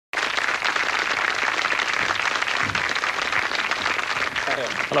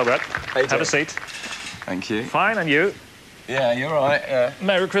Hello, Brett. Have a seat. Thank you. Fine, and you? Yeah, you're right, yeah.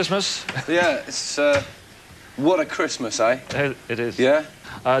 Merry Christmas. Yeah, it's, what a Christmas, eh? It is. Yeah?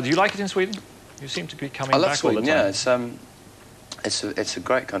 Do you like it in Sweden? You seem to be coming back Sweden, all the time. Yeah, it's a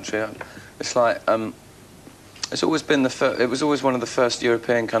great country. It's like, it's always been it was always one of the first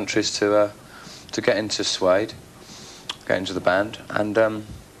European countries to get into Suede, get into the band, and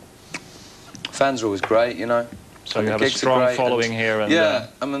fans are always great, you know. So you have a strong following here. And, yeah,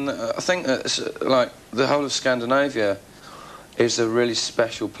 I mean, I think that like the whole of Scandinavia is a really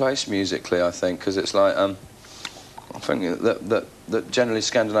special place musically. I think because it's like I think that generally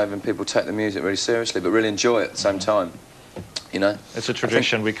Scandinavian people take the music really seriously, but really enjoy it at the same time. You know, it's a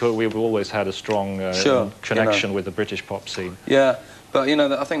tradition. We've always had a strong connection with the British pop scene. Yeah, but you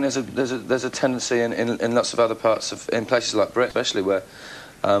know, I think there's a tendency in lots of other parts in places like Britain, especially where.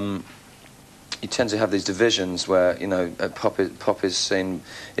 You tend to have these divisions where, you know, pop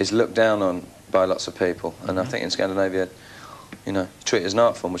is looked down on by lots of people, and I think in Scandinavia, you know, treat it as an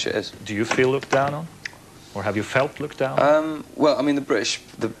art form, which it is. Do you feel looked down on, or have you felt looked down on? Well, I mean, the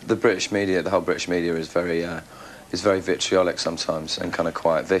British media, the whole British media is very vitriolic sometimes and kind of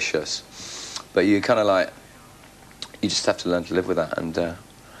quite vicious, but you kind of like, you just have to learn to live with that and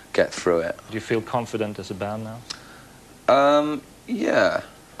get through it. Do you feel confident as a band now? Yeah.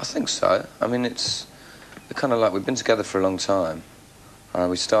 I think so. I mean, it's kind of like we've been together for a long time.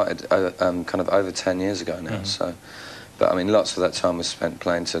 We started kind of over 10 years ago now, so... But, I mean, lots of that time was spent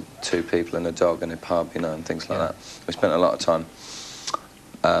playing to 2 people and a dog in a pub, you know, and things like that. We spent a lot of time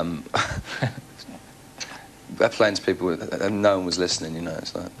playing to people and no one was listening, you know.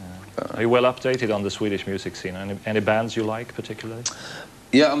 It's like, Are you well updated on the Swedish music scene? Any bands you like, particularly?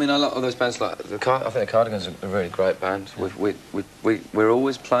 Yeah, I mean, I like all those bands. Like I think the Cardigans are a really great band. We're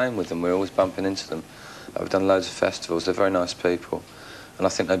always playing with them. We're always bumping into them. We've done loads of festivals. They're very nice people, and I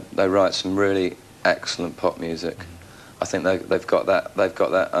think they write some really excellent pop music. I think they've got that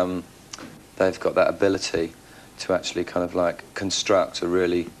ability to actually kind of like construct a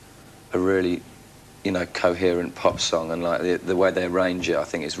really you know, coherent pop song, and like the way they arrange it, I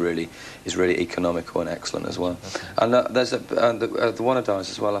think is really economical and excellent as well. And there's the Wannadies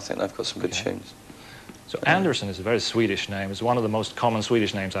as well. I think they've got some good tunes. So Anderson is a very Swedish name. It's one of the most common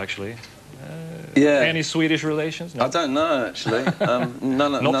Swedish names, actually. Yeah. Any Swedish relations? No? I don't know, actually.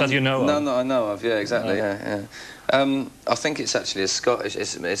 None that you know of. None that I know of. Yeah, exactly. Yeah. I think it's actually a Scottish.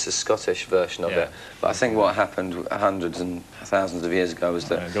 It's a Scottish version of it. But I think what happened hundreds and thousands of years ago was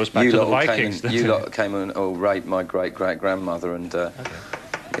that it goes back to the Vikings. You lot came and raped my great-great-grandmother, and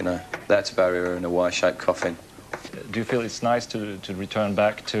you know, they had to bury her in a Y-shaped coffin. Do you feel it's nice to return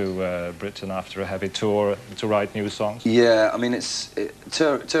back to Britain after a heavy tour to write new songs? Yeah, I mean,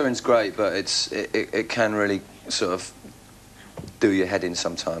 touring's great, but it can really sort of do your head in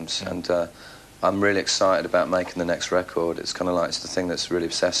sometimes, and I'm really excited about making the next record. It's kind of like, it's the thing that's really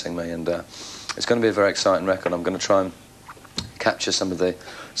obsessing me, and it's going to be a very exciting record. I'm going to try and capture some of the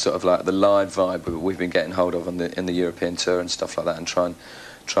sort of like the live vibe we've been getting hold of in the European tour and stuff like that, and try and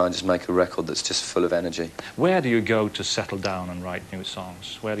just make a record that's just full of energy. Where do you go to settle down and write new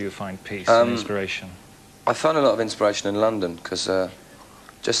songs? Where do you find peace and inspiration? I find a lot of inspiration in London, because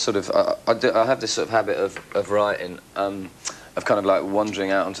just sort of, I have this sort of habit of writing, of kind of like wandering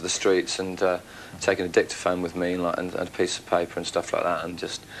out onto the streets and taking a dictaphone with me and a piece of paper and stuff like that, and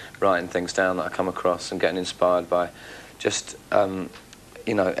just writing things down that I come across and getting inspired by just,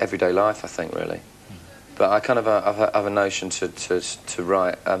 you know, everyday life, I think, really. But I kind of have a notion to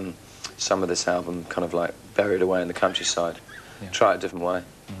write some of this album kind of like buried away in the countryside. Try it a different way.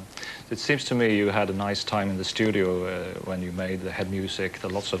 It seems to me you had a nice time in the studio when you made the head music.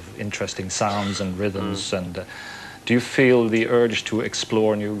 There are lots of interesting sounds and rhythms. And do you feel the urge to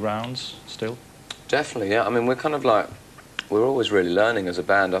explore new grounds still? Definitely, yeah. I mean, we're kind of like, we're always really learning as a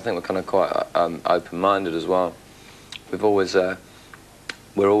band. I think we're kind of quite open-minded as well.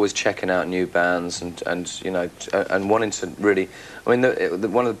 We're always checking out new bands and you know, and wanting to really... I mean,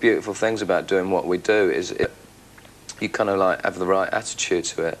 one of the beautiful things about doing what we do is you kind of like have the right attitude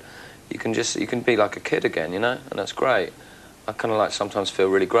to it. You can be like a kid again, you know, and that's great. I kind of like sometimes feel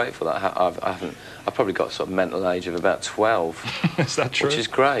really grateful that I've probably got sort of mental age of about 12. Is that true? Which is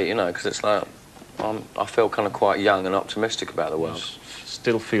great, you know, because it's like I feel kind of quite young and optimistic about the world.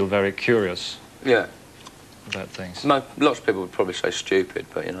 Still feel very curious. Yeah. About things. No, lots of people would probably say stupid,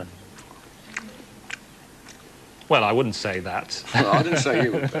 but you know. Well, I wouldn't say that. Well, I didn't say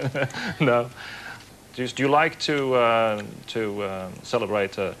you would. No. Do you like to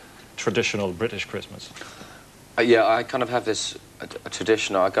celebrate a traditional British Christmas? Yeah, I kind of have this a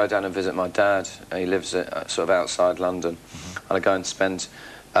traditional. I go down and visit my dad. He lives sort of outside London, and I go and spend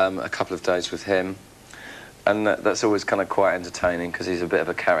a couple of days with him, and that's always kind of quite entertaining because he's a bit of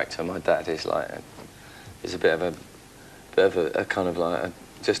a character. My dad is like, he's a bit of a kind of like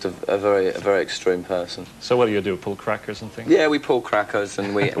just a very extreme person. So what do you do? Pull crackers and things? Yeah, we pull crackers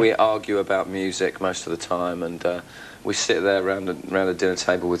and we argue about music most of the time, and we sit there around a dinner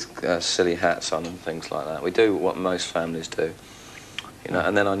table with silly hats on and things like that. We do what most families do, you know.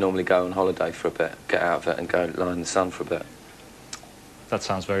 And then I normally go on holiday for a bit, get out of it, and go lie in the sun for a bit. That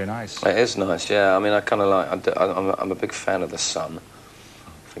sounds very nice. It is nice, yeah. I mean, I kind of like. I'm a big fan of the sun.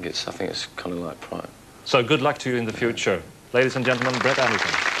 I think it's kind of like prime. So good luck to you in the future, ladies and gentlemen. Brett Anderson.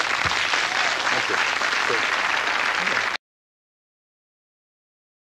 Thank you. Cool.